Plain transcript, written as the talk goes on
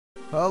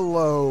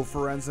Hello,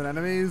 friends and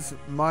enemies.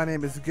 My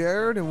name is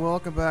Garrett, and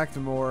welcome back to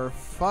more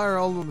Fire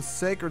Emblem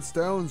Sacred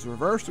Stones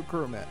Reverse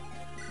Recruitment.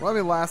 When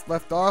we last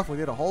left off, we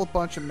did a whole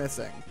bunch of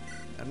missing.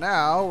 And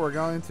now, we're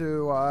going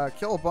to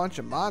kill a bunch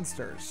of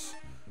monsters.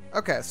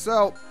 Okay,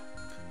 so,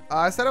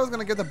 I said I was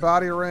going to give the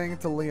body ring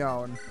to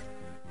Lyon.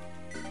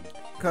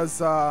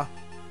 Because, I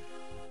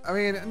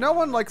mean, no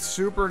one, like,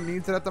 super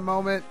needs it at the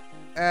moment.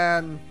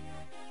 And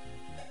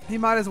he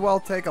might as well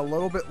take a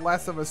little bit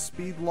less of a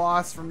speed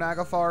loss from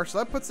Naglfar, so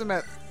that puts him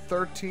at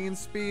 13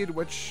 speed,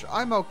 which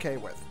I'm okay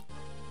with.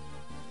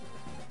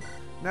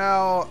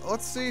 Now,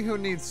 let's see who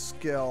needs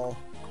skill.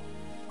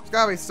 There's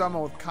gotta be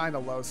someone with kind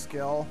of low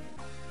skill.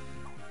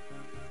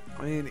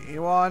 I mean,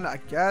 Ewan, I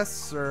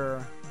guess,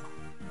 or...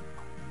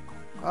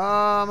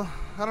 I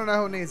don't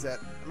know who needs it.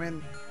 I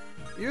mean,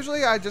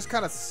 usually I just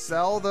kind of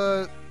sell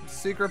the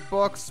secret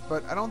books,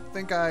 but I don't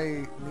think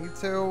I need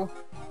to.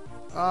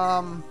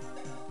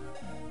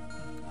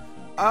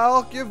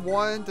 I'll give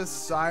one to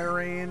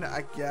Serene,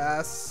 I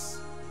guess,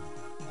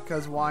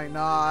 because why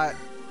not?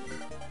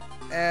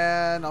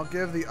 And I'll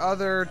give the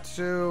other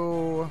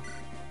to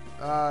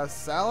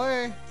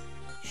Sally?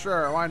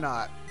 Sure, why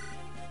not?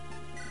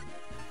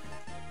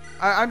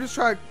 I'm just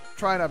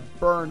trying to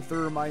burn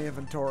through my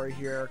inventory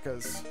here,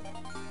 because...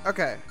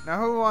 Okay, now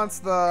who wants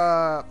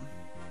the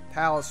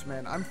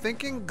talisman? I'm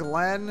thinking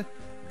Glenn,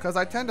 because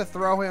I tend to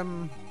throw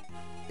him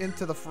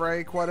into the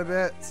fray quite a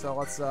bit, so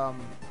let's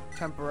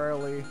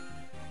temporarily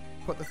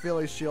put the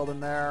Philly shield in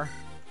there.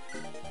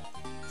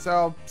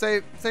 So,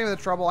 saving the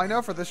trouble. I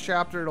know for this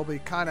chapter it'll be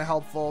kind of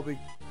helpful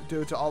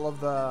due to all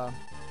of the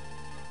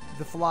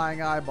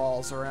flying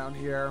eyeballs around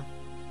here.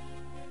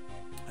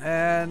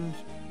 And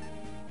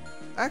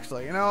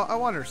actually, you know, I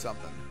wonder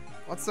something.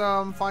 Let's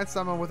find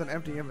someone with an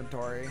empty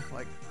inventory,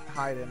 like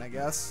Hayden, I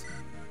guess.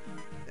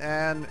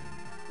 And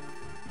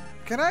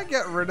can I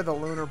get rid of the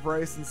lunar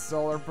brace and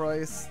solar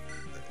brace?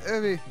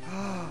 It'd be...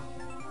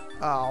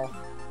 Oh.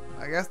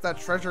 I guess that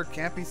treasure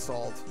can't be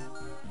sold.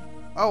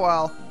 Oh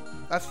well,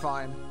 that's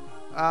fine.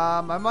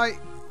 I might...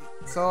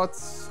 So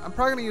I'm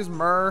probably gonna use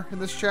Myrrh in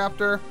this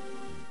chapter.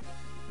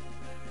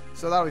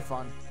 So that'll be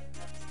fun.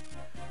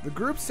 The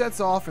group sets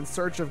off in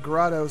search of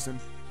Grado's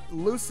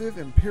elusive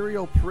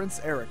Imperial Prince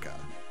Eirika.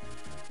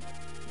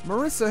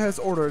 Marissa has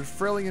ordered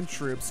Freilian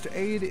troops to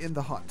aid in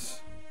the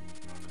hunt.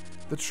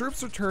 The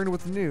troops return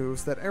with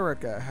news that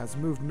Eirika has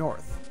moved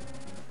north.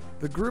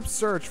 The group's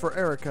search for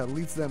Eirika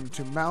leads them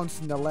to Mount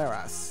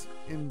Naleras,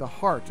 in the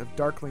heart of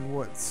Darkling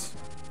Woods.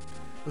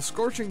 The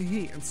scorching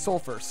heat and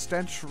sulfur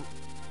stench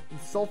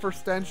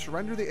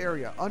render the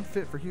area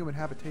unfit for human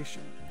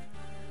habitation.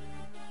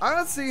 I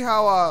don't see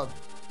how a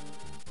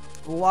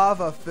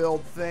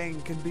lava-filled thing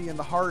can be in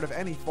the heart of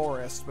any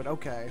forest, but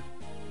okay.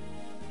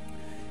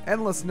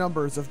 Endless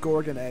numbers of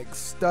Gorgon eggs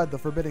stud the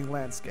forbidding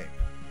landscape.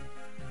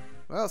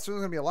 Well, soon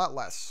there's gonna be a lot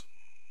less.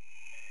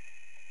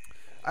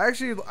 I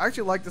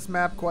actually like this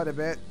map quite a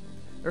bit.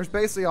 There's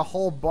basically a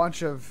whole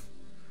bunch of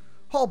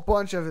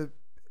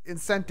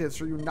incentives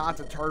for you not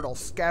to turtle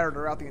scattered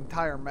throughout the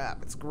entire map.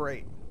 It's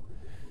great.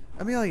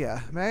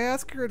 Amelia, may I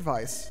ask your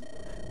advice?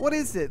 What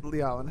is it,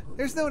 Lyon?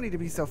 There's no need to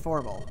be so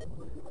formal.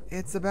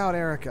 It's about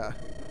Eirika.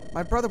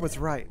 My brother was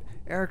right.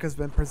 Eirika's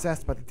been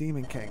possessed by the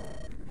Demon King.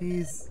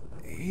 He's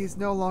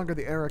no longer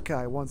the Eirika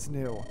I once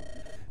knew.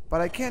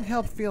 But I can't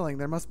help feeling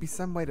there must be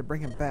some way to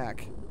bring him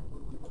back.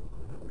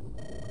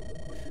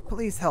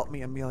 Please help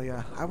me,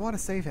 Amelia. I want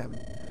to save him.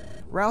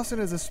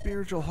 Ralston is the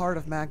spiritual heart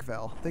of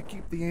Magvel. They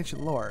keep the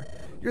ancient lore.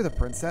 You're the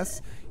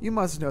princess. You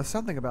must know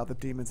something about the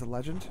demons of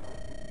legend.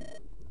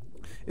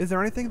 Is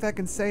there anything that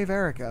can save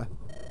Eirika?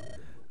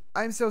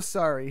 I'm so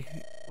sorry,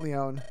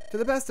 Lyon. To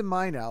the best of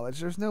my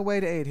knowledge, there's no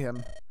way to aid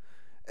him.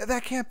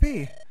 That can't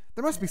be.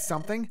 There must be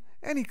something.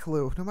 Any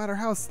clue, no matter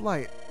how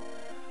slight.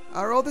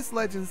 Our oldest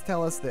legends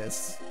tell us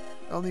this.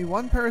 Only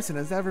one person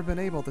has ever been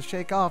able to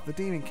shake off the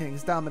Demon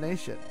King's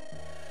domination.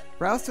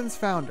 Ralston's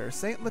founder,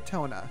 Saint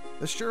Latona,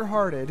 the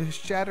sure-hearted, has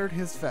shattered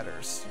his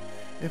fetters.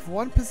 If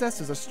one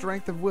possesses a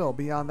strength of will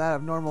beyond that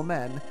of normal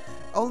men,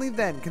 only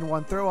then can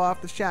one throw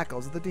off the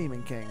shackles of the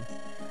Demon King.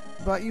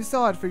 But you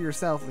saw it for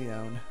yourself,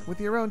 Lyon,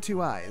 with your own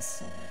two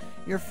eyes.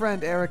 Your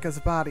friend Eirika's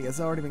body has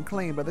already been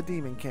claimed by the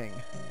Demon King.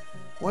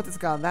 Once it's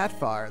gone that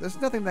far,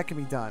 there's nothing that can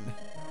be done.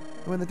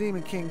 When the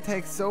Demon King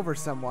takes over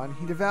someone,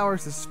 he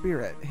devours his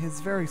spirit, his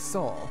very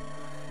soul.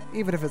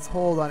 Even if its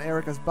hold on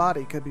Eirika's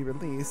body could be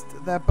released,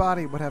 that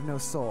body would have no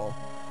soul.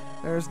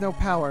 There is no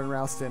power in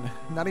Ralston,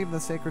 not even the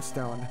Sacred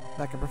Stone,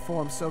 that can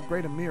perform so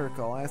great a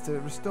miracle as to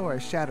restore a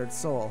shattered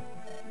soul.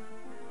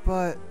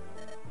 But...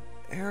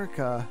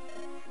 Eirika...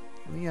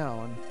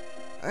 Lyon...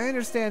 I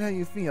understand how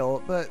you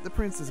feel, but the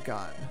prince is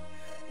gone.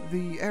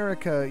 The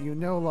Eirika you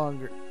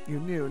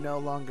knew no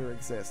longer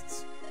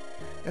exists.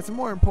 It's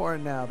more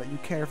important now that you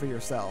care for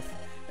yourself.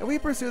 If we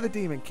pursue the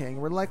Demon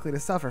King, we're likely to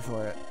suffer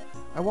for it.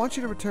 I want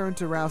you to return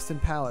to Ralston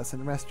Palace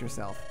and rest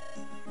yourself.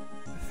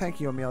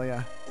 Thank you,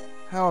 Amelia.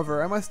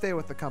 However, I must stay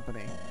with the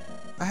company.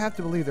 I have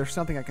to believe there's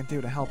something I can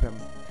do to help him.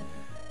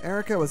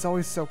 Eirika was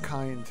always so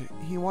kind.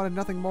 He wanted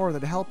nothing more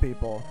than to help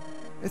people.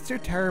 It's too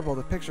terrible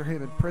to picture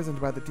him imprisoned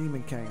by the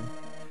Demon King.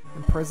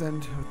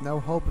 Imprisoned with no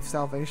hope of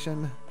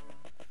salvation.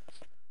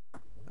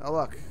 Oh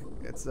look,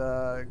 it's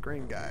a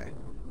green guy.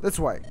 This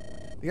way.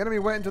 The enemy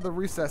went into the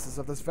recesses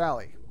of this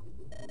valley.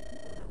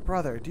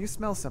 Brother, do you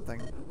smell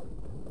something?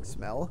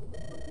 Smell?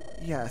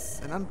 Yes,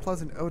 an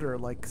unpleasant odor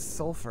like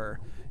sulfur.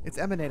 It's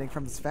emanating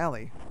from this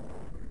valley.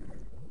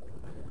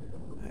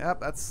 Yep,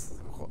 that's...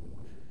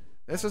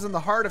 This is in the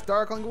heart of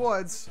Darkling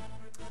Woods.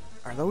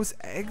 Are those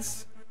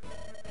eggs?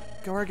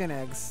 Gorgon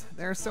eggs.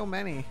 There are so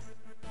many.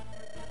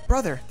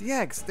 Brother, the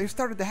eggs. They've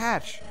started to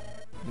hatch.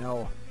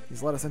 No,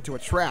 he's led us into a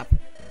trap.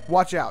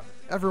 Watch out.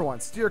 Everyone,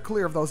 steer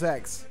clear of those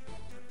eggs.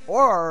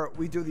 Or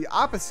we do the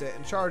opposite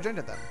and charge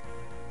into them.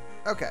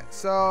 Okay,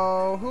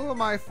 so who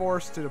am I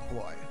forced to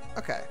deploy?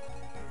 Okay.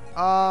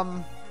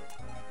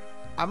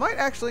 I might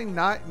actually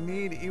not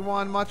need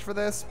Ewan much for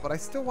this, but I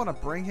still want to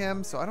bring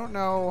him, so I don't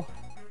know.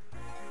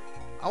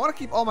 I want to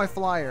keep all my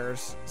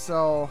flyers,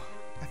 so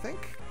I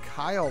think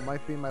Kyle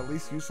might be my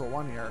least useful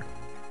one here.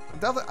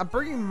 I'm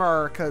bringing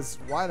Myrrh, because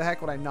why the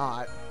heck would I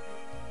not?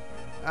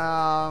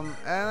 And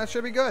that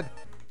should be good.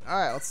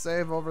 Alright, let's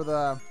save over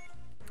the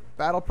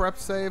battle prep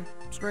save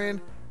screen.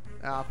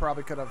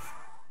 Probably could have.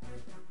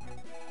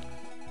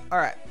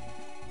 Alright,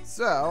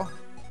 so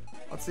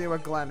let's see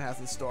what Glenn has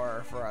in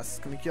store for us.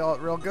 Can he kill it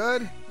real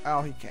good?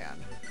 Oh, he can.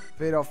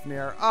 Fado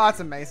Fnir. Oh, that's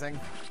amazing.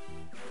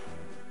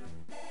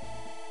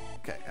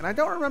 Okay, and I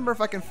don't remember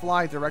if I can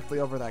fly directly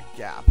over that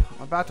gap.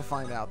 I'm about to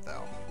find out,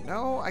 though.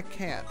 No, I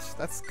can't.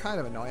 That's kind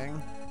of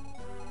annoying.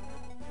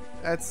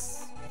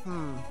 That's,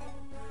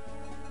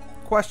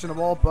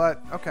 questionable,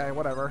 but okay,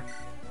 whatever.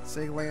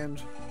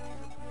 Sigland.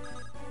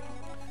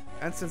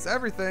 And since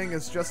everything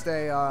is just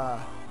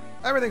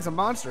everything's a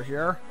monster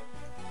here,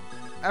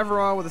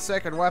 everyone with a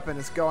sacred weapon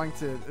is going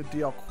to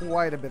deal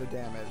quite a bit of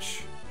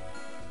damage.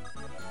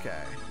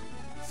 Okay.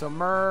 So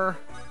Myrrh,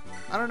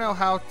 I don't know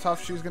how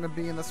tough she's going to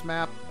be in this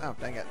map. Oh,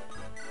 dang it.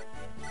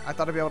 I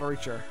thought I'd be able to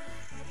reach her.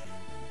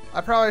 I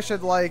probably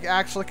should, like,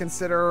 actually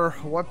consider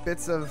what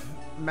bits of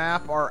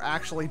map are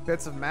actually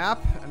bits of map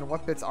and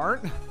what bits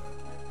aren't.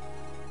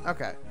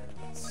 Okay.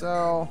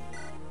 So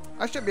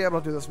I should be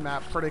able to do this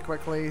map pretty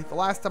quickly. The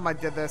last time I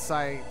did this,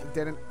 I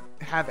didn't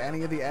have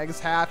any of the eggs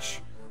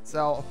hatch.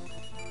 So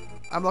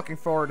I'm looking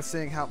forward to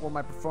seeing what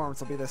my performance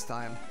will be this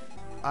time.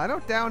 I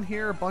know down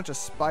here a bunch of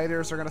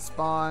spiders are gonna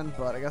spawn,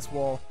 but I guess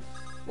we'll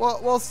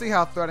see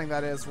how threatening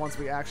that is once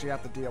we actually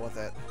have to deal with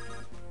it.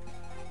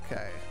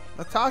 Okay,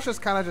 Natasha's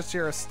kind of just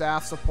here as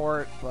staff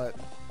support, but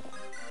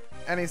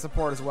any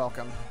support is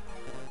welcome.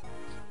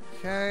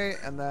 Okay,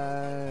 and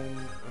then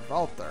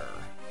Valter.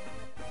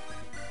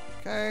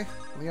 Okay,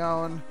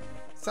 Leon,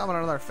 summon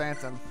another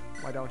Phantom.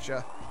 Why don't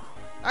you?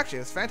 Actually,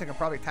 this Phantom can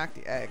probably attack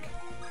the egg.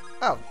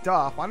 Oh,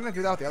 duh. Why didn't I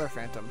do that with the other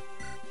Phantom?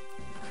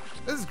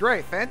 This is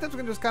great. Phantoms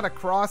can just kind of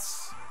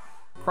cross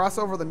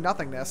over the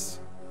nothingness.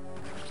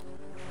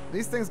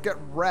 These things get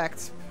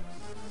wrecked.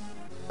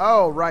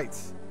 Oh, right.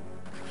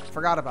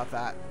 Forgot about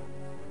that.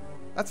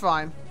 That's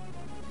fine.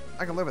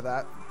 I can live with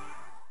that.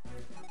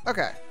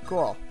 Okay,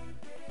 cool.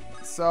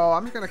 So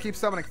I'm just going to keep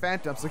summoning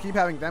Phantoms, so keep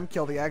having them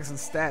kill the eggs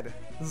instead.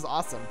 This is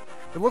awesome.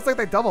 It looks like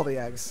they double the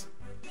eggs.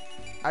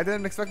 I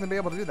didn't expect them to be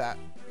able to do that.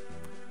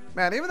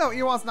 Man, even though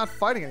Ewan's not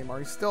fighting anymore,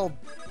 he's still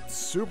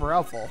super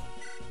helpful.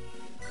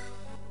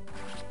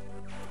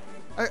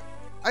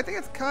 I think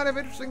it's kind of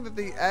interesting that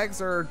the eggs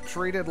are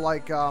treated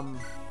like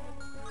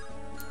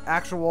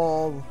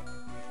actual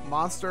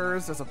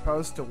monsters as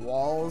opposed to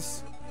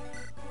walls.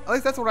 At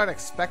least that's what I'd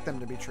expect them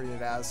to be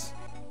treated as.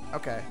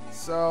 Okay,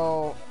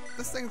 so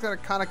this thing's gonna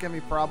kind of give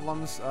me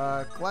problems.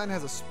 Glenn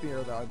has a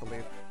spear though, I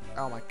believe.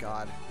 Oh my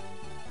god.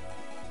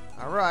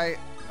 Alright,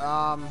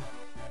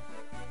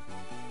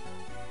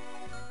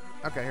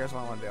 okay, here's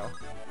what I want to do.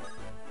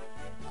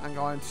 I'm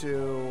going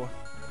to...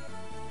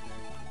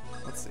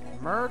 Let's see.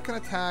 Myrrh can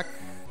attack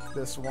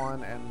this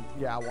one, and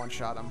yeah,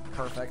 one-shot him.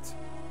 Perfect.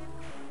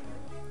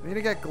 I need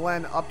to get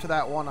Glenn up to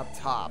that one up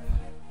top.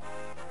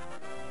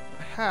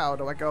 How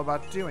do I go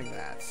about doing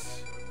that?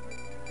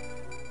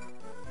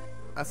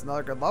 That's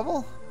another good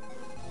level.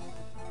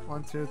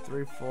 1, 2,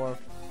 3, 4.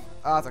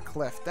 Ah, it's a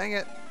cliff. Dang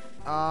it.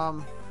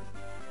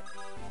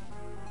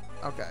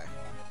 Okay.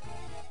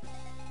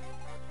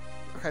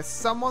 Okay,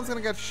 someone's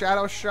gonna get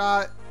shadow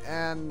shot,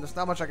 and there's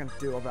not much I can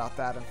do about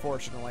that,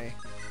 unfortunately.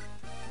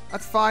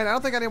 That's fine. I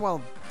don't think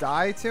anyone will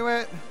die to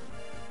it.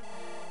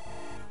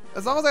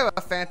 As long as I have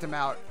a Phantom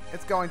out,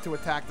 it's going to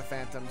attack the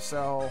Phantom,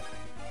 so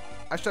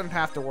I shouldn't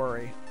have to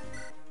worry.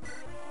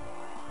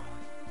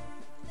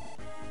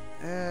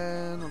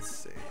 And let's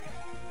see.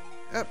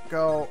 Yep,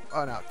 go.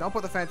 Oh no, don't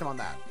put the Phantom on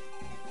that.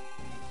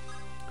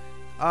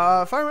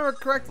 If I remember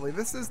correctly,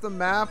 this is the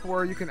map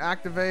where you can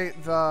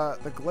activate the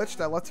glitch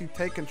that lets you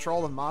take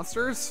control of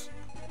monsters.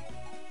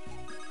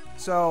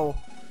 So,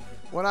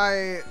 when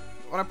I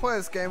play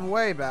this game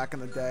way back in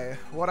the day,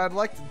 what I'd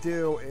like to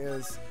do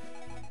is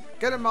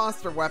get a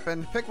monster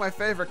weapon, pick my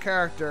favorite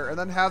character, and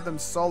then have them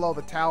solo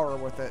the tower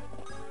with it.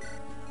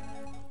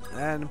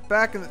 And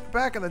back in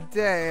the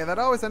day, that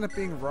always ended up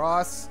being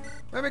Ross,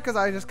 Maybe because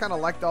I just kind of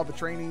liked all the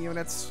training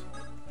units.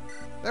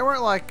 They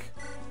weren't like...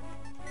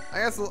 I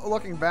guess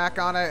looking back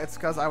on it, it's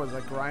because I was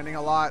like grinding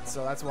a lot,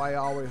 so that's why I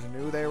always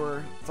knew they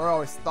were... So I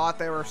always thought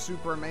they were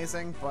super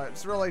amazing, but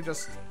it's really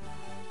just...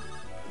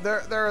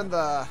 They're in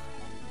the...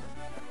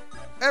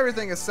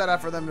 Everything is set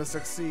up for them to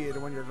succeed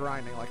when you're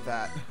grinding like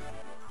that.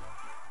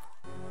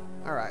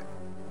 Alright.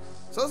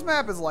 So this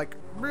map is like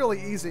really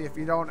easy if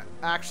you don't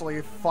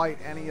actually fight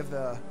any of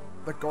the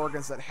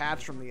Gorgons that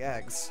hatch from the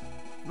eggs.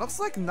 Looks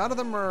like none of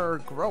them are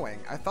growing.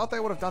 I thought they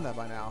would have done that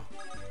by now.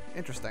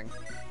 Interesting.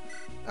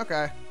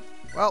 Okay.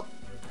 Well,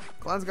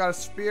 Glenn's got a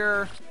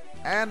spear,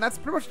 and that's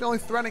pretty much the only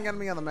threatening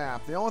enemy on the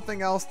map. The only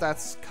thing else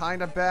that's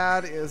kind of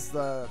bad is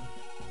the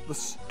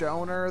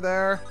stoner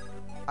there.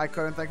 I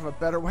couldn't think of a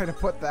better way to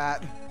put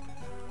that.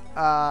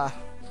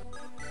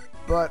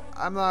 But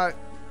I'm not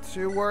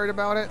too worried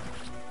about it.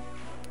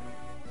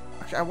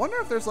 Actually, I wonder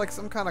if there's like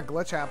some kind of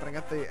glitch happening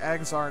if the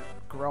eggs aren't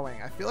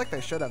growing. I feel like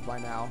they should have by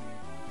now.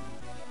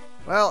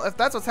 Well, if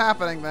that's what's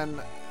happening, then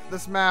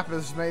this map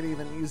is made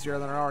even easier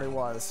than it already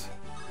was.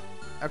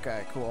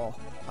 Okay, cool.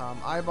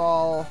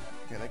 Eyeball.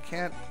 Okay, they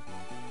can't...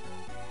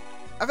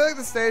 I feel like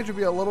the stage would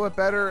be a little bit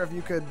better if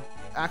you could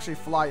actually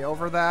fly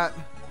over that.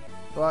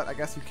 But I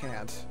guess you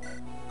can't.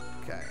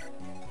 Okay.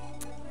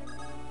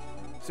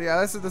 So yeah,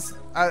 this is this,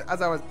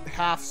 as I was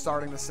half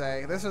starting to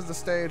say, this is the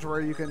stage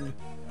where you can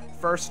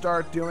first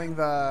start doing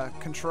the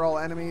control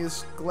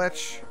enemies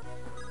glitch,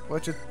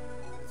 which is,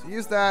 so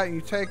use that,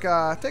 you take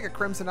a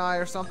Crimson Eye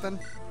or something,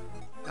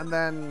 and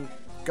then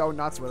go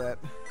nuts with it.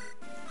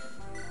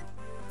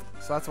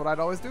 So that's what I'd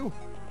always do.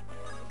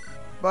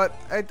 But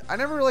I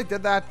never really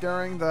did that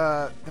during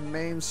the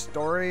main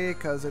story,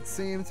 because it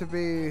seemed to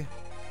be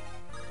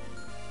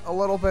a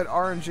little bit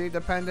RNG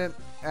dependent,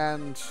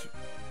 and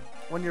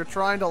when you're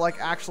trying to like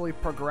actually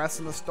progress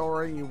in the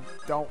story, you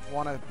don't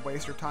want to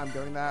waste your time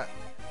doing that.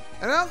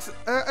 And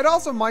it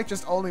also might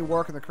just only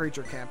work in the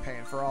creature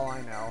campaign, for all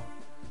I know.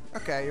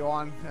 Okay,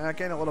 Yuan,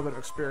 gain a little bit of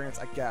experience,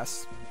 I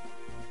guess.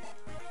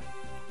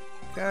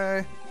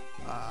 Okay,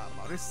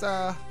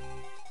 Marisa.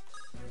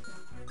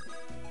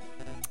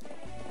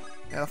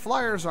 Yeah, the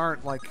flyers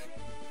aren't like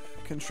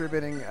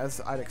contributing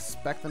as I'd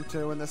expect them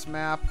to in this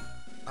map.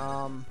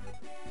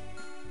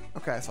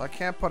 Okay, so I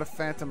can't put a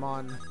Phantom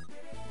on.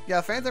 Yeah,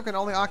 the Phantom can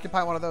only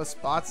occupy one of those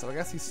spots, so I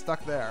guess he's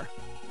stuck there.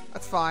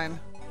 That's fine.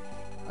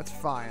 That's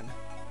fine.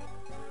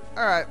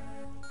 Alright.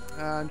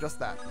 And just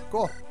that.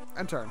 Cool.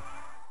 End turn.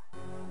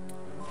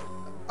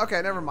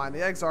 Okay, never mind.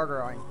 The eggs are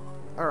growing.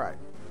 Alright.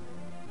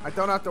 I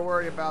don't have to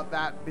worry about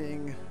that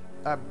being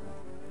a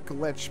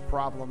glitch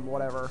problem,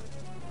 whatever.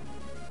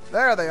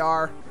 There they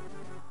are.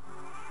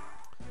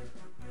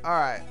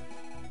 Alright.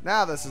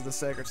 Now this is the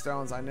Sacred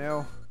Stones I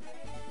knew.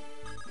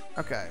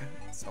 Okay.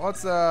 So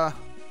let's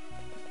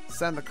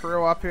send the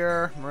crew up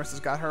here. Marissa's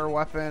got her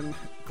weapon.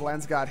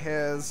 Glenn's got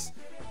his.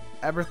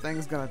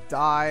 Everything's gonna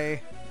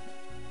die.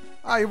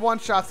 Ah, he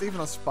one-shots even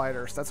the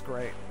spiders. That's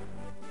great.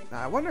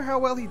 Now, I wonder how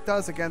well he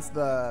does against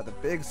the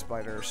big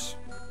spiders.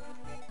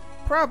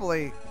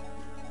 Probably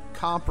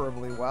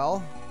comparably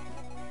well.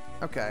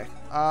 Okay.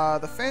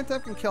 The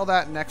Phantom can kill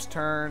that next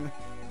turn.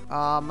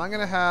 I'm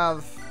gonna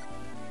have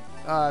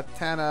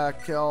Tana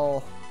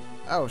kill...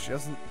 Oh, she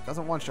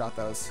doesn't one-shot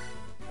those.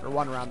 Or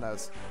one-round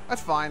those.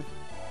 That's fine.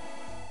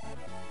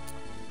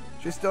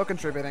 She's still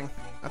contributing.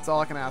 That's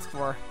all I can ask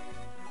for.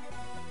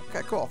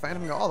 Okay, cool.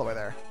 Phantom can go all the way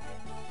there.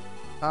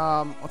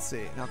 Let's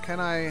see. Now, can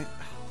I...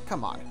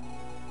 Come on.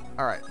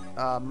 Alright.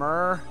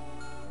 Myrrh.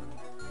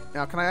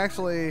 Now, can I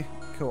actually...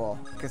 Cool.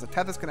 Okay, so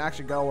Tethys can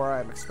actually go where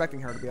I'm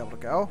expecting her to be able to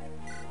go,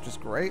 which is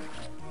great.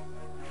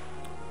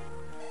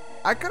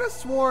 I could have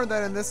sworn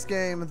that in this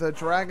game, the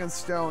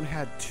Dragonstone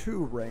had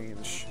 2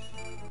 range.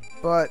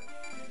 But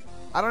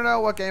I don't know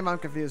what game I'm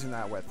confusing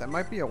that with. That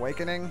might be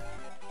Awakening.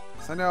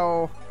 I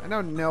know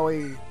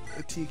Noe,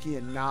 Tiki,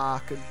 and Na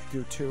could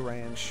do 2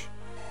 range.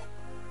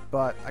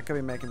 But I could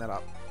be making that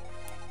up.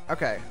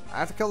 Okay, I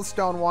have to kill the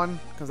stone one,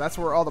 because that's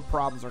where all the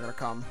problems are going to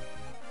come.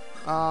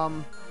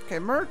 Okay,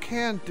 Myrrh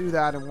can do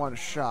that in one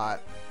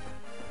shot.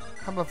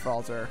 How about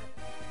Falter?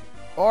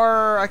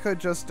 Or I could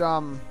just,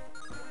 yeah,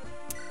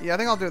 I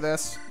think I'll do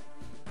this.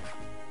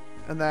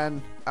 And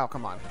then, oh,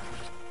 come on.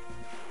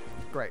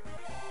 Great.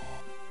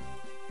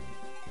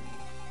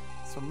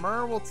 So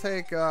Myrrh will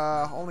take,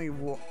 only,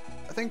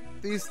 I think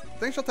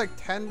she'll take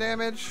 10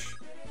 damage,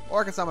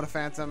 or I can summon a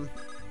Phantom.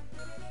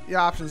 The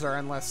options are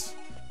endless.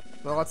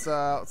 So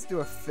let's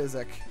do a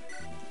Physic.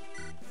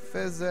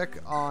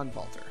 Physic on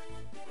Valter.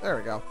 There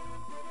we go.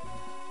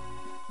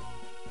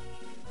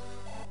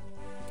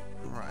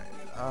 Right.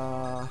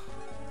 I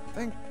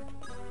think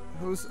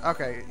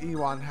okay,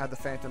 Ewan had the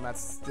Phantom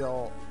that's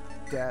still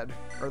dead.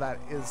 Or that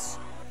is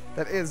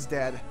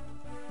dead.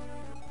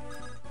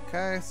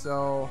 Okay,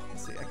 so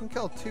let's see. I can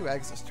kill 2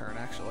 eggs this turn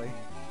actually.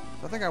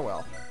 So I think I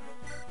will.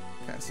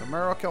 Okay, so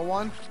Myrrh will kill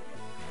 1.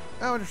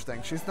 Oh,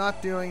 interesting. She's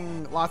not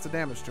doing lots of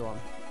damage to him.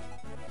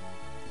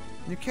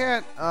 You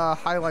can't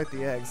highlight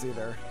the eggs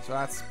either, so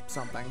that's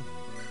something.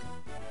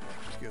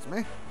 Excuse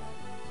me.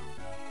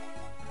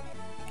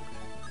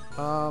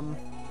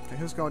 Okay, Okay,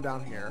 who's going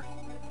down here?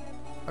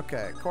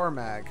 Okay, core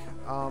mag.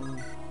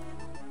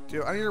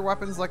 Do any of your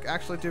weapons like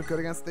actually do good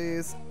against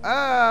these?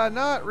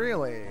 Not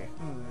really.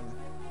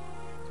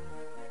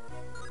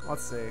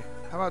 Let's see.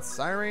 How about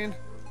Serene?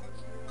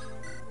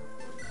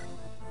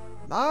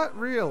 Not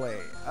really.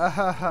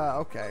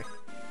 Okay.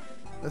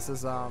 This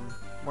is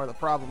where the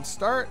problems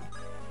start.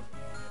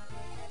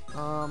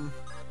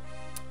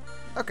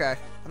 Okay.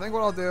 I think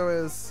what I'll do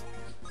is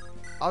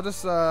I'll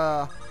just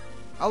I'll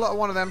let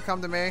one of them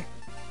come to me.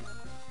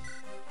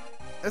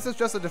 This is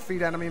just a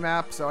defeat enemy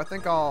map, so I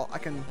think I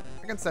can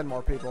send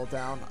more people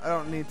down. I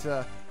don't need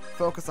to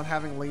focus on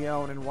having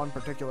Lyon in one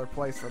particular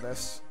place for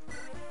this.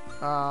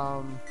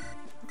 What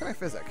can I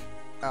physic?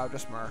 Oh,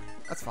 just Myrrh.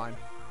 That's fine.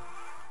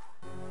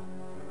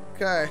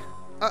 Okay.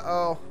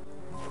 Uh-oh.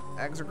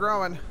 Eggs are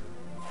growing.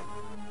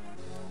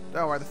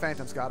 Don't worry, the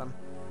Phantom's got him.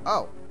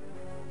 Oh.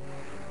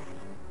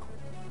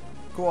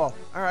 Cool.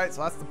 Alright,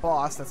 so that's the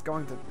boss that's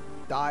going to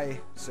die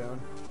soon.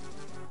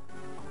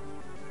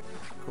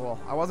 Cool.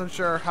 I wasn't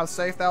sure how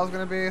safe that was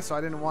going to be, so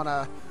I didn't want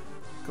to...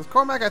 Because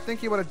Cormac, I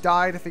think he would have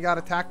died if he got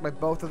attacked by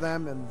both of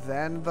them and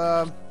then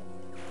the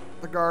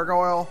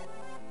gargoyle.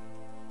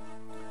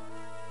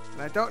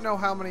 And I don't know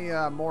how many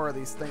more of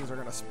these things are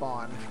going to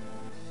spawn.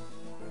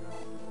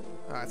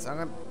 Alright, so I'm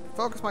going to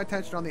focus my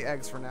attention on the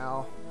eggs for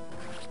now.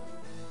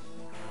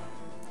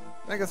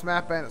 Make this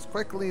map end as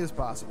quickly as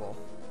possible.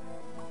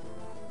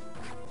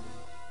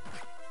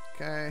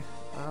 Okay.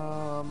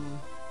 I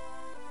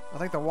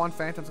think the one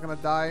Phantom's going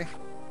to die.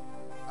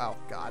 Oh,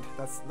 God.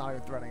 That's not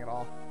even threatening at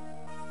all.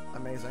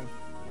 Amazing.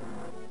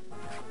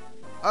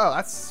 Oh,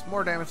 that's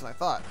more damage than I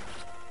thought.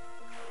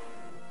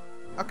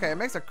 Okay, it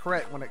makes a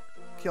crit when it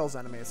kills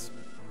enemies.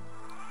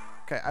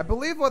 Okay, I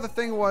believe what the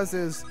thing was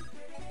is,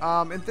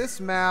 in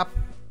this map,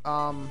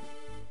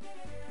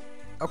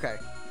 okay,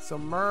 so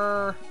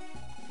Myrrh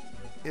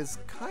is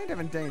kind of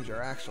in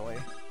danger, actually.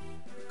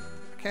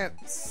 I can't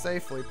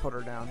safely put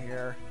her down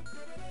here.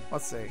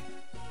 Let's see.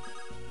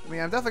 I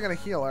mean, I'm definitely going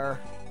to heal her,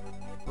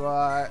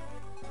 but...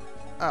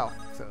 Oh,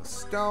 so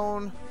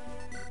stone...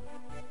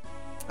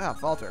 Ah,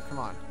 Valter, come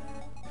on.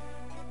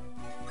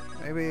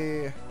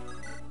 Maybe...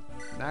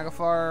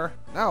 Nagafar...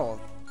 No.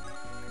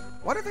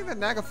 Why do you think that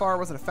Nagafar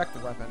was an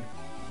effective weapon?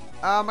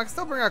 I can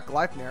still bring out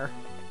Gleipnir.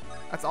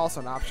 That's also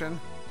an option.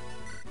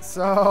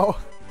 So...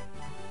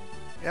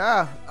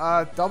 Yeah,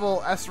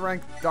 double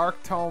S-rank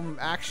Dark Tome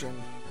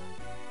action.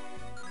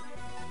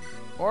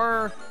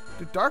 Or...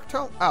 Do Dark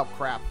Tome... Oh,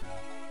 crap.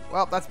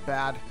 Well, that's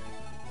bad.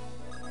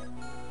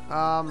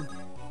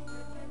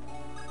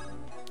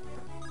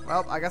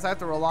 Well, I guess I have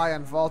to rely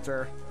on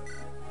Valter.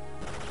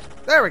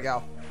 There we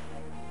go.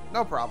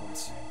 No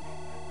problems.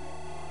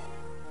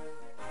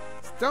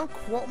 Don't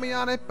quote me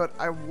on it, but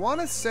I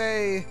want to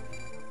say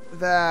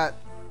that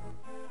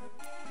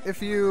if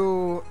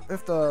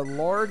the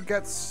Lord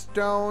gets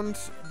stoned,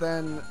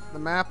 then the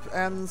map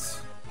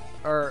ends,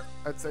 or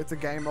it's a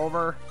game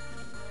over.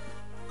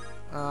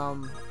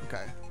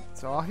 Okay,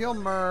 so I'll heal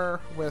Myrrh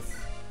with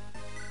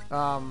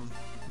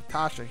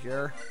Tasha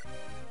here.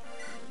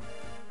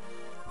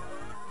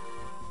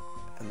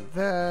 And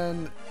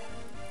then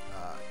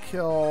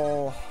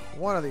kill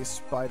one of these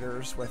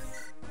spiders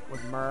with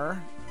Myrrh.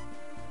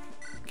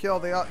 Kill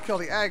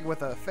the egg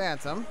with a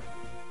Phantom.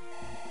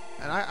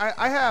 And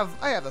I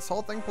have this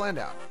whole thing planned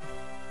out.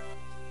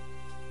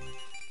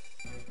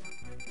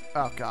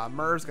 Oh god,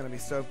 Myrrh's gonna be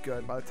so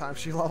good by the time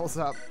she levels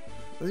up.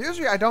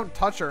 Usually I don't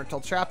touch her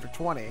until chapter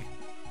 20,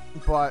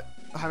 but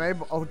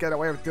I'll get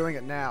away with doing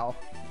it now.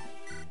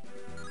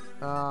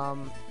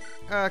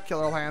 Kill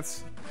her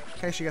Lance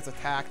in case she gets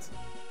attacked.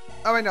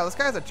 Oh wait, no, this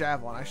guy has a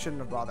javelin. I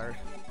shouldn't have bothered.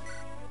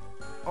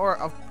 Or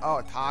oh,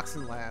 a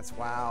toxin lance.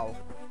 Wow.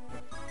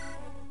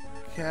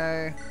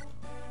 Okay.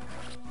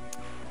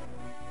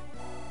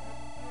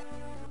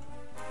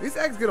 These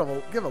eggs give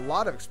a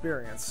lot of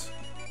experience,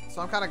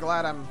 so I'm kind of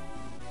glad I'm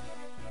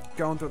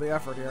going through the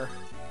effort here.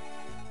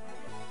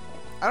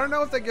 I don't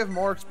know if they give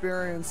more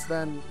experience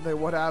than they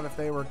would have if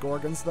they were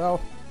Gorgons, though.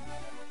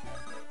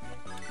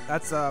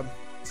 That's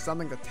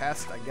something to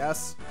test, I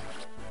guess.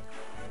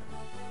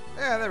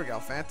 Yeah, there we go.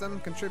 Phantom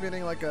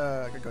contributing like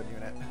a good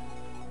unit.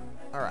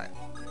 All right.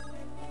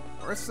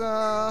 Let's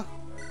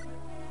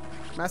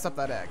mess up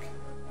that egg.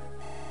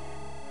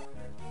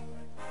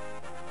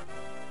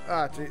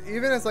 Gee,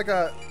 even as like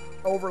a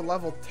over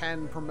level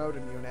 10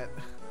 promoted unit,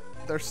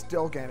 they're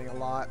still gaining a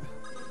lot.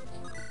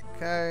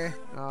 Okay.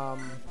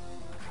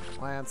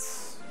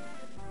 Lance.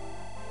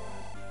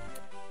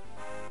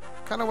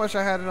 Kind of wish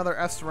I had another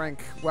S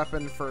rank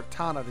weapon for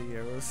Tana to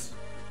use.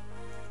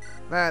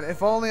 Man,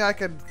 if only I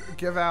could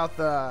give out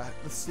the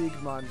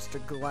Siegmunds to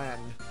Glenn.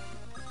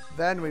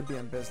 Then we'd be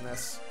in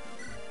business.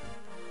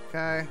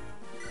 Okay.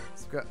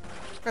 That's good.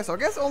 Okay, so I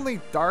guess only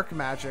dark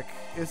magic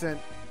isn't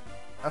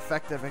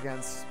effective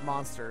against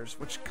monsters,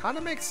 which kind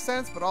of makes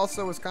sense, but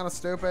also is kind of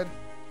stupid.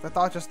 I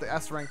thought just the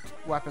S-ranked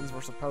weapons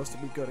were supposed to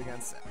be good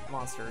against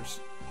monsters.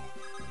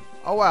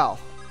 Oh well.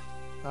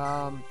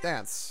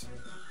 Dance.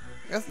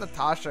 I guess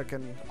Natasha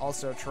can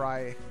also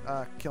try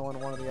killing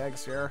one of the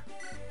eggs here.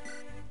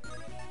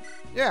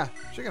 Yeah,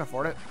 she can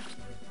afford it.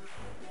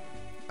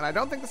 And I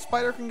don't think the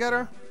spider can get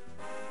her.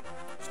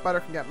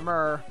 Spider can get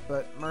Myrrh,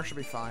 but Myrrh should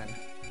be fine.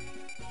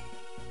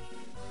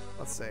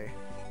 Let's see.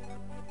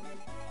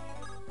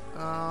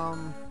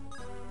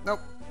 Nope.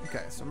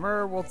 Okay, so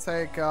Myrrh will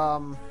take,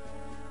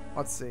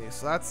 let's see.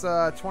 So that's,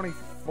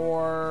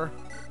 24.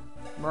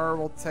 Myrrh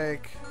will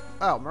take...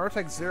 Oh, Myrrh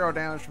takes 0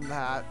 damage from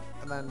that.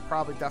 And then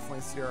probably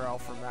definitely 0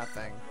 from that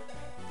thing.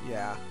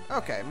 Yeah.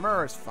 Okay,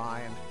 Myrrh is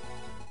fine.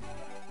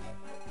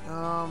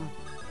 I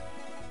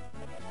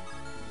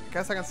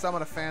guess I can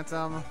summon a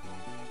Phantom.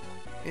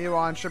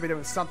 Ewan should be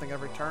doing something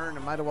every turn.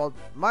 It might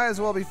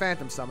as well be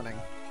Phantom summoning.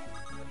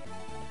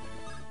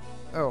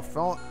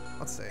 Oh,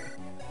 let's see.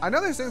 I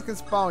know these things can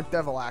spawn with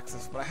Devil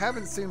Axes, but I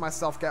haven't seen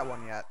myself get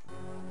one yet.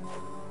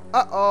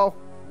 Uh-oh.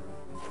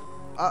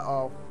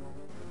 Uh-oh.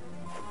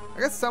 I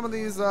guess some of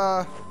these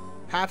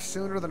hatch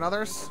sooner than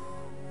others.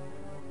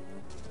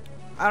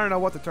 I don't know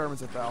what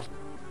determines it, though.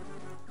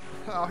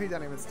 Oh, he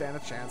didn't even stand a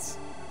chance.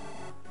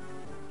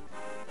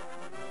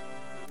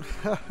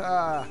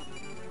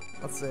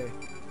 Let's see.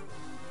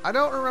 I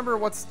don't remember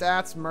what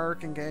stats Myrrh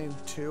can gain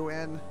 2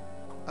 in.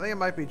 I think it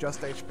might be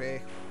just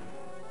HP.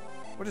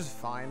 Which is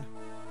fine.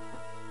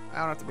 I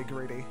don't have to be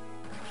greedy.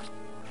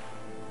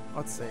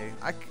 Let's see.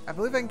 I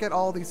believe I can get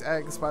all these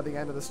eggs by the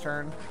end of this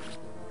turn.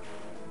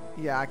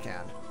 Yeah, I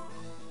can.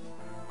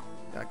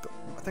 Yeah,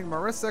 I think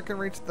Marissa can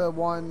reach the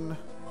one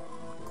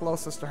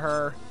closest to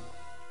her.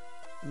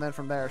 And then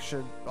from there it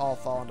should all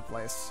fall into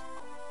place.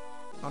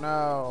 Oh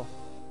no.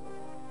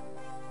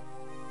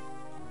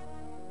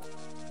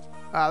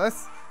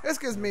 This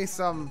gives me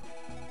some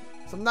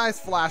nice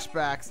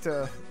flashbacks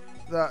to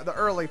the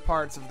early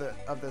parts of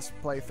this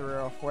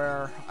playthrough,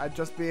 where I'd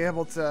just be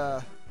able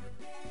to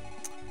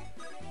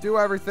do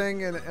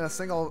everything in a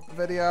single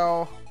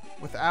video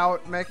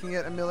without making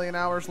it a million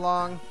hours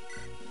long.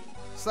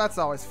 So that's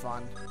always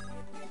fun.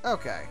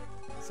 Okay,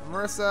 so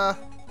Marissa,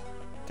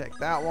 take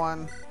that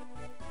one.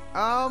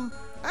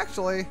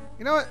 Actually,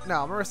 you know what?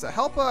 No, Marissa,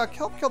 help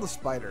kill the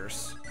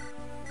spiders,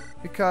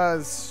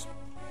 because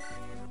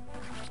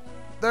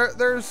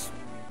there's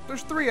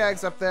 3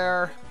 eggs up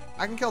there.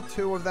 I can kill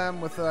 2 of them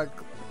with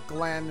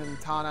Glenn and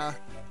Tana,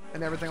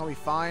 and everything will be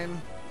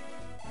fine.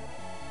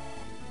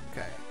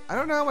 Okay. I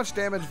don't know how much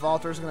damage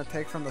Valter's going to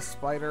take from the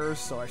spiders,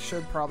 so I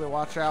should probably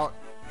watch out.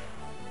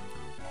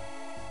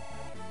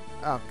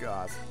 Oh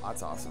god,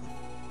 that's awesome.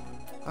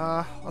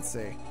 Let's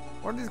see.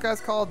 What are these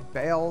guys called?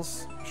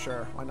 Bales?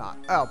 Sure, why not?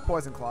 Oh,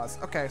 Poison Claws.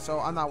 Okay, so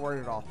I'm not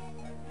worried at all.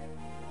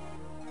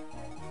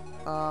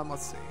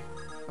 Let's see.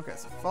 Okay,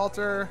 so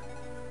Valter.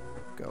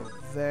 Go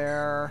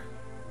there.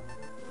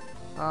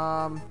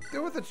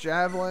 Deal with the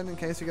Javelin in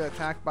case you get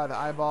attacked by the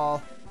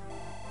eyeball.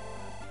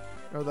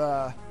 Or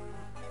the...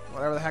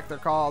 whatever the heck they're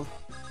called.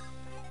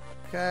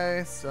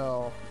 Okay,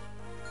 so...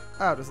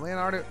 Oh, does Leon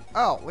already...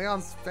 Oh,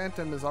 Leon's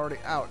Phantom is already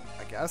out,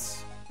 I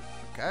guess.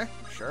 Okay,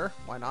 sure,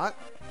 why not?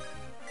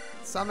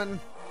 Summon.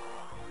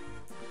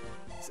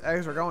 These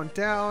eggs are going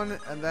down,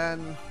 and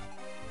then...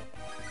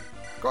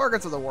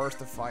 Gorgons are the worst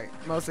to fight,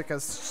 mostly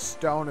because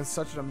stone is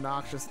such an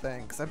obnoxious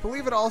thing. Because I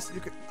believe it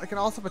can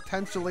also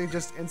potentially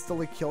just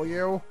instantly kill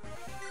you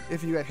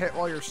if you get hit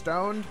while you're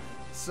stoned.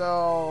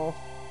 So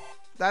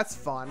that's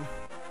fun.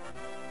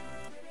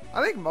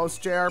 I think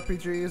most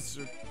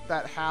JRPGs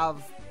that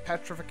have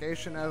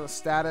petrification as a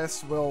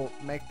status will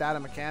make that a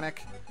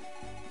mechanic.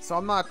 So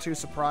I'm not too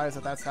surprised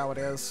that that's how it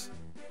is.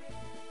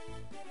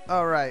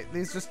 All right,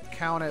 these just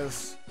count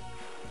as.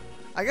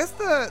 I guess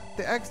the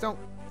eggs don't.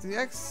 The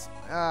eggs.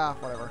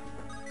 Whatever.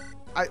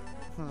 I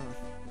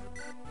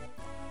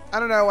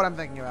don't know what I'm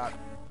thinking about.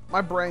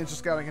 My brain's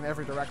just going in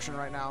every direction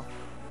right now.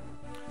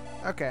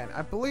 Okay,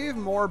 I believe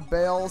more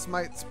bales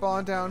might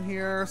spawn down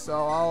here, so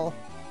I'll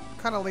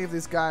kind of leave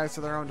these guys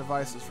to their own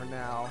devices for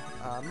now.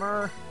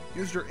 Myrrh,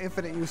 use your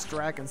infinite use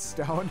Dragon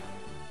Stone.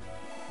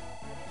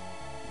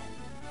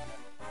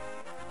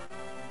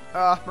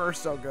 Myrrh's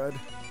so good.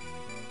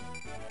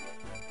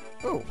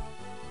 Ooh,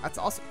 that's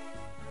awesome.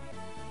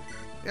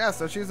 Yeah,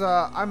 so she's,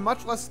 I'm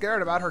much less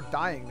scared about her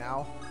dying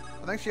now.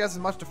 I think she has as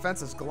much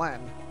defense as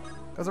Glenn.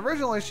 Because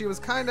originally she was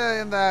kind of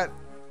in that,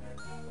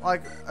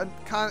 like, a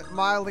kind of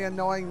mildly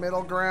annoying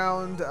middle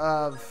ground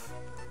of...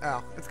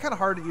 Oh, it's kind of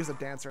hard to use a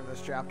dancer in this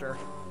chapter.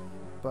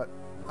 But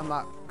I'm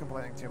not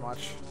complaining too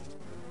much.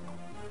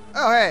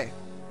 Oh, hey!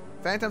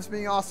 Phantom's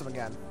being awesome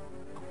again.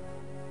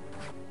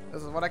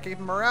 This is what I keep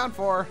him around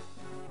for.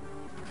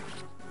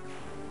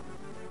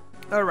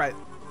 Alright.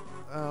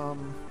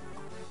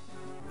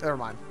 Never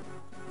mind.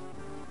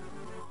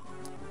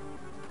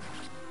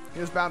 He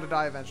was bound to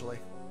die eventually.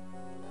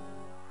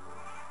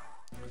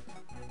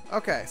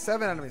 Okay,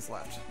 7 enemies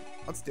left.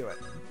 Let's do it.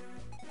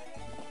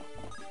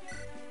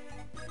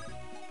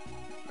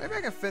 Maybe I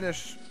can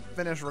finish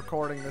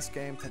recording this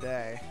game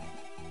today.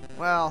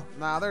 Well,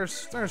 nah,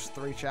 there's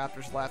 3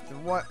 chapters left,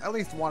 and at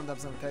least one of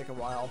them's gonna take a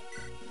while.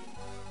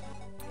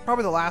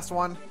 Probably the last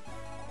one.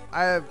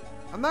 I'm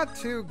not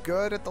too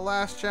good at the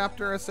last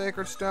chapter of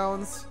Sacred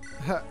Stones.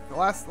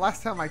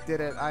 Last time I did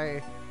it,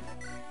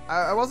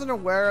 I wasn't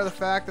aware of the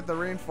fact that the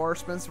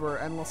reinforcements were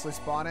endlessly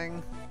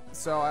spawning,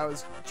 so I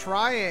was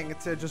trying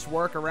to just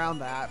work around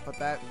that, but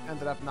that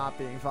ended up not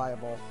being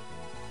viable.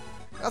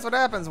 That's what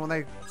happens when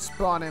they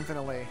spawn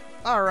infinitely.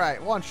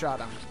 Alright, one-shot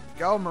him.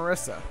 Go,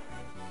 Marissa.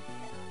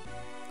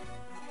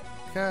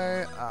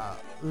 Okay,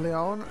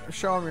 Leon,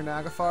 show him your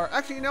Nagafar.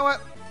 Actually, you know what?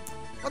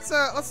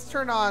 Let's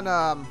turn on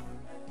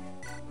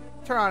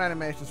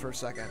animations for a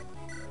second.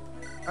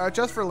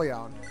 Just for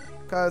Leon.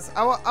 Because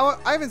I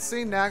haven't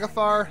seen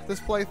Nagafar this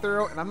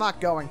playthrough, and I'm not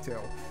going to.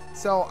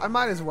 So, I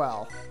might as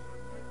well.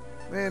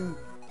 I mean,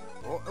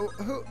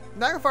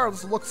 Nagafar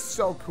just looks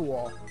so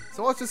cool.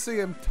 So let's just see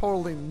him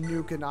totally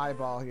nuke an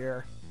eyeball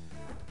here.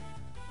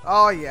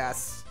 Oh,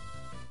 yes.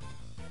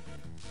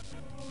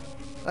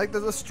 Like,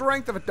 the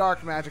strength of a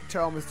dark magic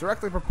tome is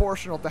directly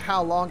proportional to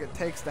how long it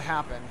takes to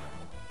happen.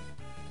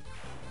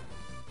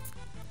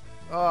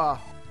 Oh,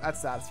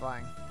 that's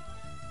satisfying.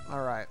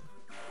 Alright.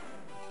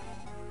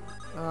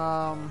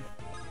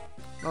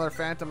 Another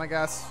phantom, I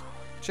guess.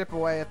 Chip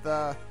away at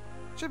the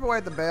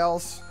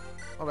bales.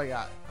 What do we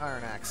got?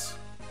 Iron Axe.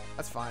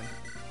 That's fine.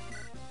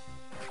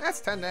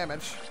 That's 10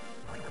 damage.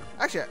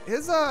 Actually,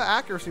 his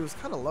accuracy was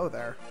kind of low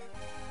there.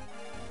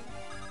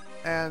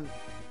 And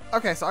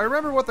okay, so I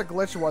remember what the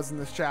glitch was in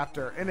this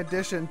chapter. In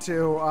addition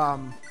to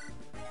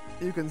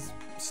you can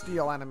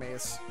steal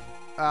enemies.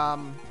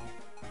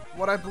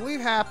 What I believe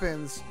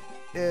happens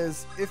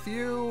is if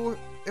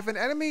an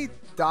enemy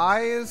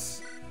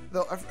dies,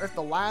 if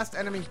the last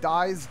enemy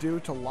dies due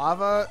to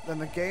lava, then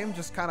the game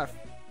just kind of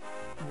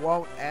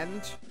won't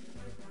end,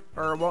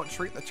 or won't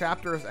treat the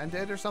chapter as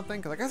ended or something.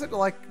 Because I guess it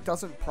like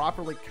doesn't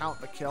properly count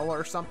the kill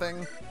or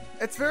something.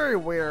 It's very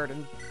weird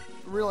and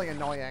really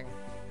annoying.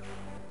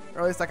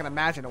 Or at least I can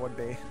imagine it would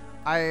be.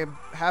 I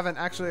haven't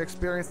actually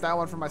experienced that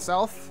one for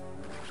myself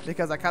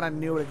because I kind of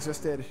knew it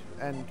existed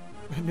and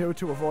knew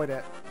to avoid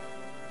it.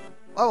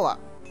 Level up.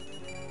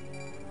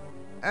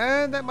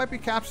 And that might be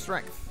Cap's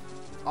strength.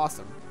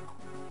 Awesome.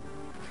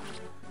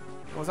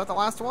 Was that the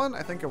last one?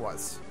 I think it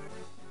was.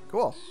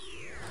 Cool.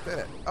 Did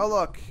it. Oh,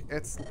 look.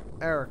 It's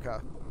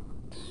Eirika.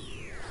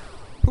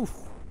 Poof.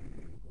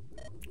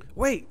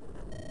 Wait.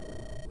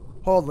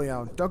 Hold,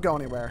 Leon. Don't go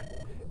anywhere.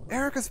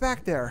 Eirika's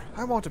back there.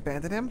 I won't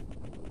abandon him.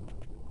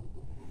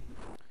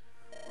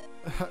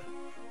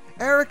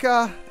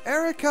 Eirika!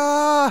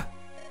 Eirika!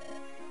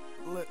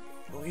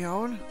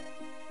 Leon?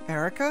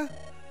 Eirika?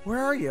 Where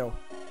are you?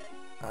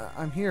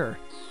 I'm here.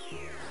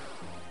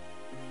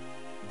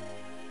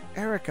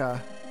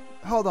 Eirika.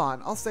 Hold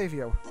on. I'll save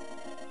you.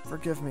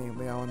 Forgive me,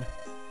 Leon.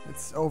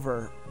 It's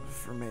over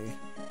for me.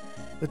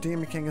 The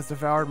Demon King has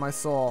devoured my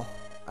soul.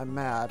 I'm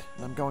mad,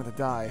 and I'm going to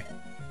die.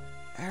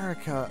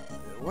 Eirika,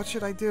 what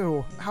should I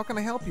do? How can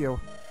I help you?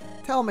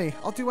 Tell me.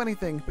 I'll do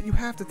anything, but you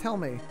have to tell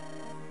me.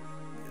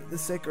 The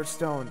sacred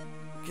stone.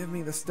 Give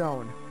me the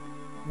stone.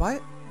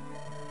 What?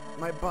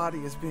 My body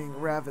is being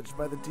ravaged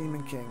by the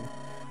Demon King.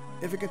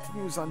 If it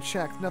continues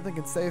unchecked, nothing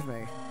can save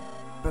me.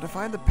 But if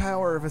I had the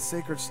power of a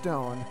sacred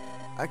stone,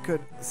 I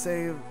could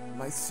save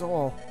my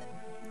soul.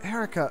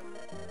 Eirika,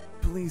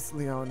 please,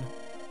 Leon.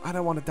 I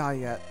don't want to die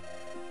yet.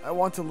 I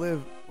want to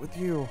live with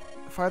you.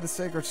 If I had the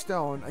sacred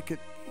stone, I could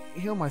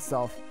heal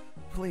myself.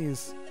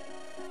 Please.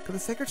 Could the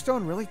sacred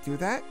stone really do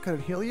that? Could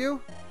it heal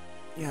you?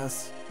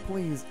 Yes.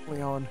 Please,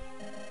 Leon.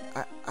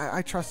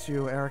 I trust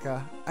you,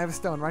 Eirika. I have a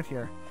stone right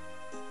here.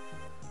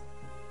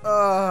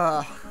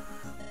 Ugh.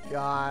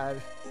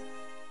 God.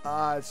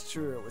 Ah, it's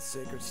true. A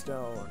sacred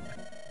stone.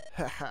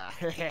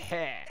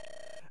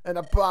 An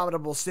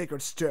abominable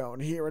sacred stone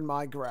here in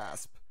my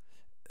grasp.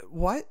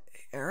 What?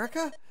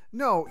 Eirika?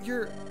 No,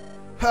 you're...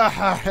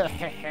 How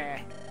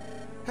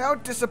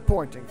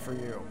disappointing for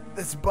you.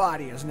 This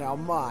body is now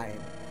mine.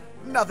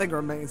 Nothing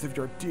remains of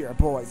your dear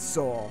boy's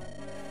soul.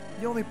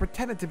 You only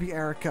pretended to be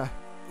Eirika.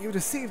 You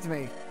deceived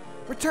me.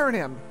 Return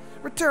him.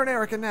 Return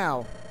Eirika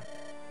now.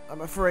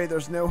 I'm afraid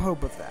there's no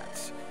hope of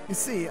that. You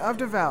see, I've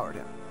devoured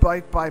him,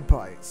 bite by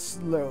bite,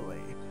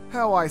 slowly.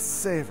 How I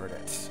savored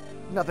it.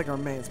 Nothing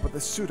remains but the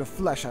suit of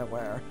flesh I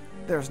wear.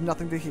 There's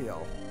nothing to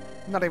heal.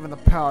 Not even the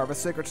power of a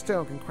sacred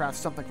stone can craft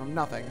something from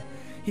nothing.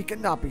 He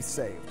cannot be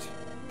saved.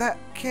 That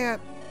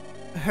can't...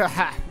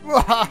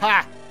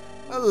 I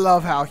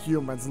love how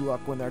humans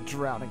look when they're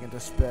drowning in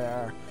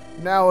despair.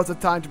 Now is the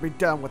time to be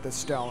done with this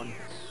stone.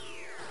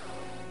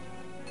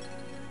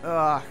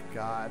 Oh,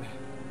 God.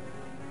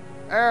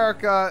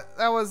 Eirika,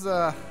 that was,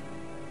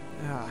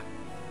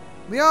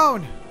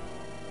 Leon!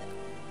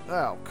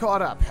 Oh,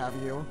 caught up, have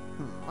you?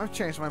 I've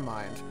changed my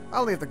mind.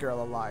 I'll leave the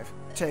girl alive.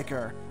 Take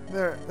her.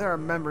 There are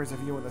memories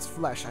of you in this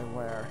flesh I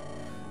wear.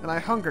 And I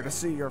hunger to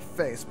see your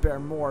face bear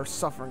more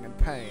suffering and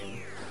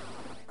pain.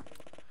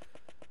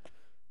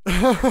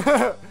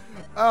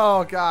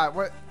 Oh, God.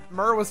 What?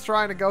 Myrrh was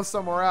trying to go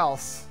somewhere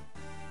else.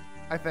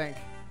 I think.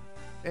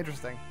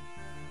 Interesting.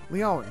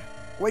 Leon,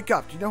 wake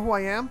up. Do you know who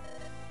I am?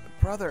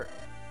 Brother.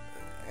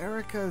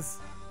 Eirika...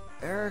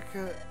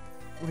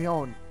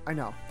 Leon, I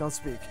know. Don't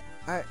speak.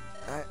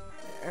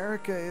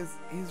 Eirika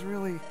he's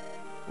really...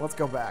 Let's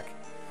go back.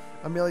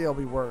 Amelia will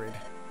be worried.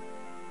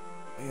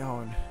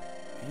 Leon,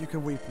 You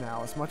can weep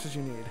now, as much as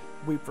you need.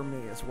 Weep for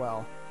me as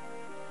well.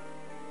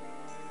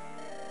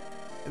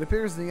 It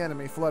appears the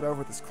enemy fled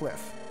over this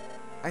cliff.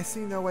 I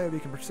see no way we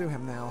can pursue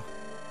him now.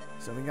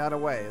 So we got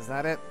away, is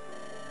that it?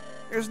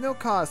 There's no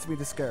cause to be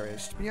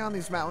discouraged. Beyond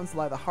these mountains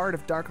lie the heart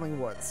of Darkling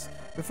Woods.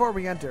 Before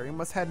we enter, we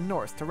must head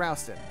north to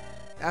Rouston.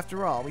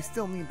 After all, we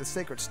still need the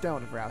sacred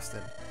stone of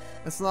Rouston.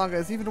 As long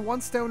as even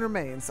one stone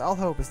remains, all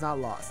hope is not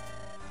lost.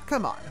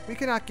 Come on, we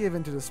cannot give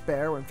in to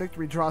despair when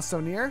victory draws so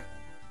near.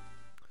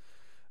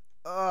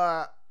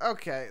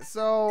 Okay,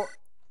 so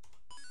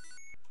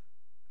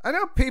I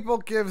know people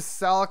give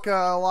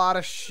Celica a lot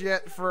of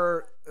shit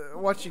for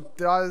what she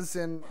does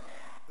in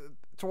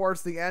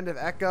towards the end of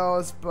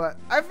Echoes, but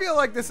I feel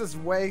like this is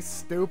way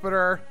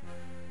stupider.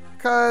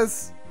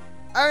 Cause,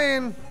 I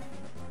mean,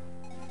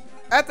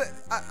 at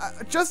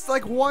the just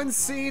like one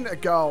scene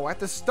ago, at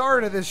the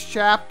start of this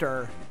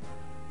chapter,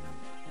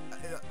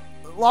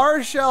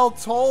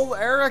 Larshell told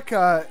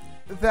Eirika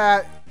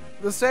that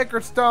the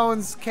Sacred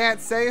Stones can't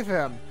save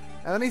him.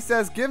 And then he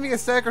says, give me a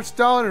Sacred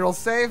Stone, it'll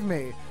save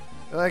me.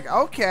 They're like,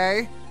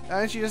 okay. And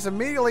then she just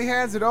immediately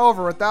hands it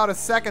over without a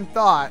second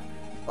thought.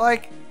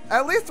 Like,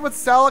 at least what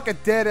Celica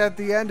did at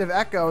the end of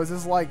Echoes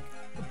is, like,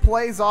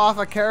 plays off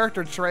a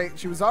character trait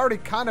she was already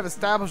kind of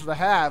established to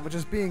have, which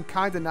is being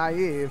kind of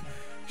naive.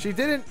 She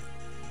didn't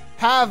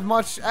have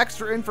much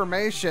extra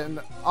information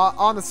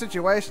on the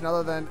situation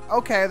other than,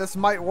 okay, this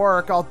might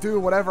work, I'll do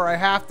whatever I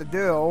have to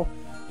do.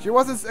 She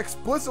wasn't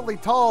explicitly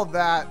told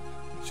that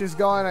she's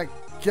going to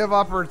give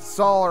up her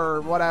soul or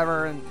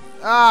whatever, and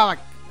oh my.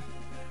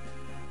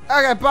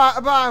 Okay,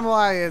 bottom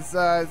line is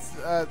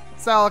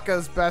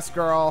Celica's best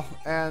girl,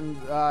 and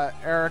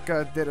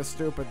Eirika did a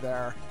stupid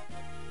there.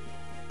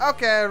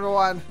 Okay,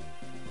 everyone,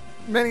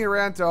 mini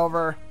rant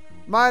over.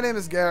 My name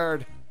is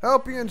Garrett.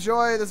 Hope you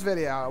enjoy this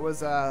video. It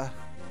was a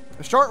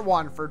short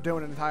one for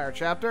doing an entire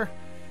chapter.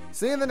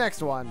 See you in the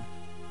next one.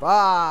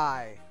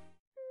 Bye.